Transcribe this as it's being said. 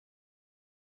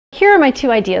here are my two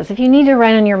ideas if you need to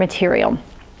write on your material.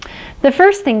 The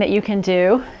first thing that you can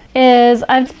do is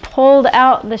I've pulled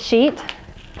out the sheet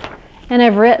and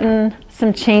I've written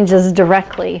some changes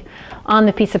directly on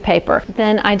the piece of paper.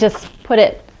 Then I just put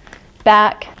it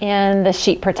back in the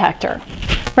sheet protector.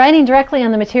 Writing directly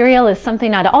on the material is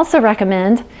something I'd also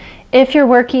recommend if you're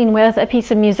working with a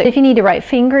piece of music. If you need to write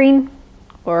fingering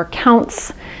or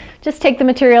counts, just take the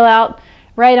material out,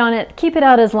 write on it, keep it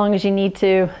out as long as you need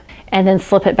to, and then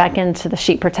slip it back into the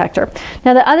sheet protector.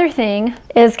 Now the other thing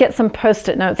is get some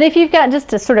Post-it notes. If you've got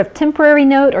just a sort of temporary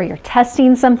note or you're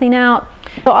testing something out,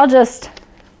 so I'll just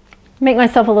make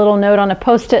myself a little note on a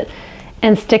Post-it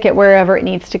and stick it wherever it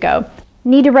needs to go.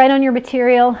 Need to write on your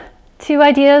material? Two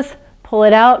ideas: pull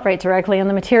it out, write directly on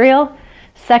the material.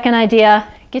 Second idea,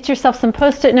 get yourself some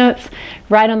Post-it notes,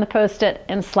 write on the Post-it,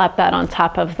 and slap that on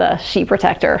top of the sheet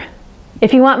protector.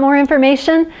 If you want more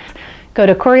information, go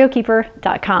to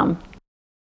ChoreoKeeper.com.